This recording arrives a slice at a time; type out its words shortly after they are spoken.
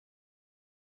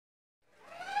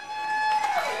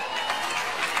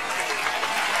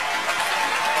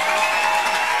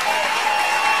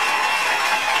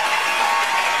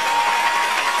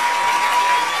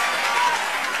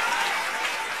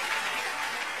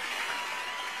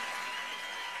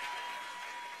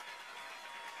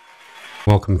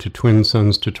Welcome to Twin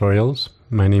Sons Tutorials.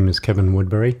 My name is Kevin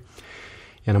Woodbury,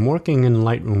 and I'm working in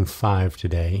Lightroom 5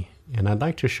 today, and I'd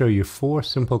like to show you 4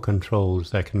 simple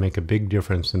controls that can make a big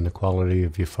difference in the quality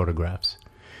of your photographs.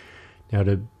 Now,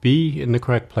 to be in the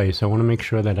correct place, I want to make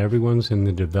sure that everyone's in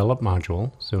the Develop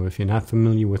module. So if you're not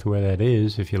familiar with where that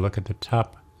is, if you look at the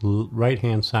top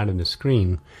right-hand side of the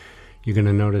screen, you're going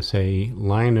to notice a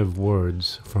line of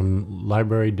words from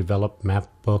Library, Develop, Map,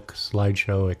 Book,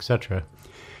 Slideshow, etc.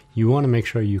 You want to make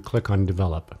sure you click on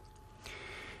Develop.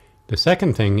 The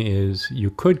second thing is you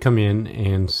could come in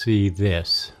and see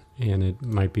this, and it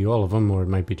might be all of them or it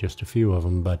might be just a few of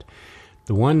them, but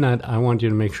the one that I want you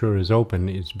to make sure is open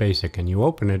is Basic, and you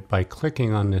open it by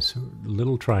clicking on this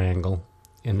little triangle,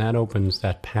 and that opens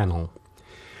that panel.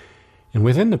 And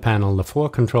within the panel, the 4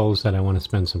 controls that I want to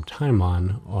spend some time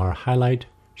on are Highlight,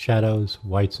 Shadows,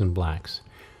 Whites, and Blacks.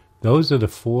 Those are the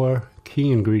 4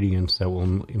 key ingredients that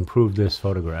will improve this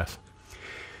photograph.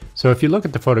 So if you look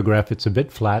at the photograph, it's a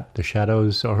bit flat. The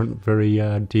shadows aren't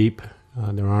very deep.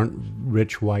 There aren't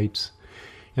rich whites.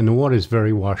 And the water is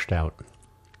very washed out.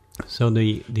 So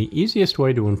the easiest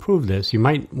way to improve this, you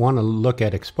might want to look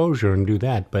at exposure and do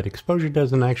that, but exposure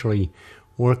doesn't actually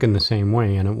work in the same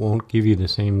way, and it won't give you the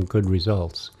same good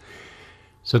results.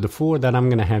 So the 4 that I'm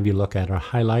going to have you look at are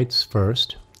highlights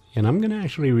first. And I'm going to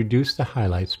actually reduce the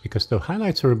highlights because the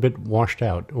highlights are a bit washed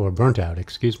out, or burnt out,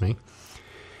 excuse me.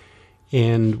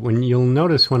 And when you'll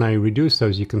notice when I reduce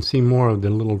those, you can see more of the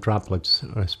little droplets,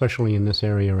 especially in this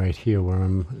area right here where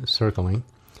I'm circling.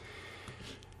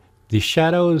 The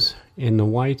shadows and the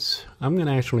whites, I'm going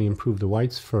to actually improve the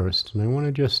whites first. And I want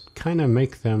to just kind of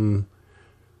make them,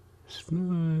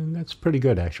 that's pretty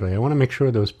good actually. I want to make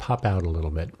sure those pop out a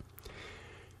little bit.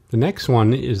 The next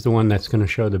one is the one that's going to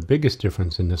show the biggest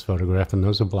difference in this photograph, and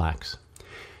those are blacks.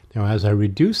 Now, as I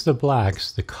reduce the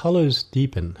blacks, the colors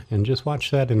deepen, and just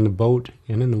watch that in the boat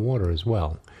and in the water as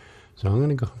well. So I'm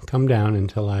going to come down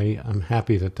until I'm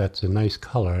happy that that's a nice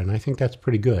color, and I think that's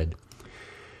pretty good.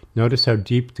 Notice how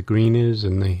deep the green is,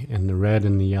 and the red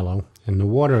and the yellow, and the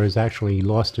water has actually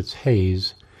lost its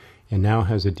haze and now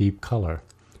has a deep color.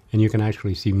 And you can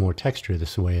actually see more texture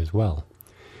this way as well.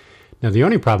 Now the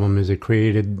only problem is it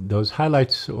created those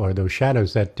highlights, or those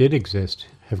shadows that did exist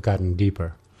have gotten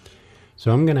deeper.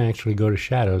 So I'm going to actually go to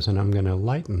shadows and I'm going to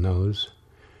lighten those.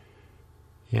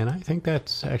 And I think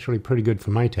that's actually pretty good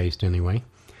for my taste anyway.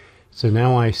 So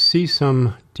now I see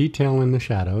some detail in the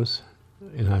shadows,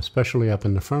 and especially up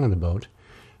in the front of the boat.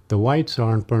 The whites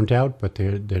aren't burnt out, but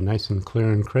they're nice and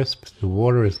clear and crisp. The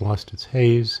water has lost its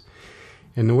haze.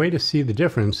 And the way to see the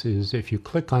difference is if you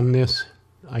click on this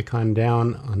icon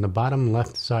down on the bottom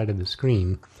left side of the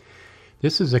screen.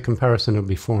 This is a comparison of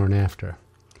before and after.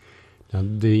 Now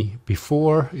the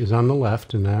before is on the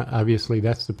left, and obviously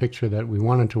that's the picture that we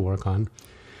wanted to work on.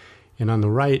 And on the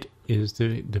right is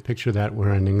the picture that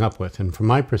we're ending up with. And from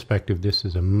my perspective, this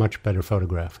is a much better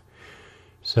photograph.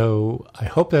 So I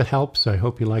hope that helps. I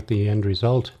hope you like the end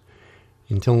result.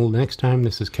 Until next time,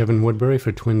 this is Kevin Woodbury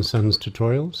for Twin Sons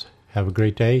Tutorials. Have a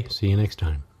great day. See you next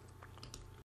time.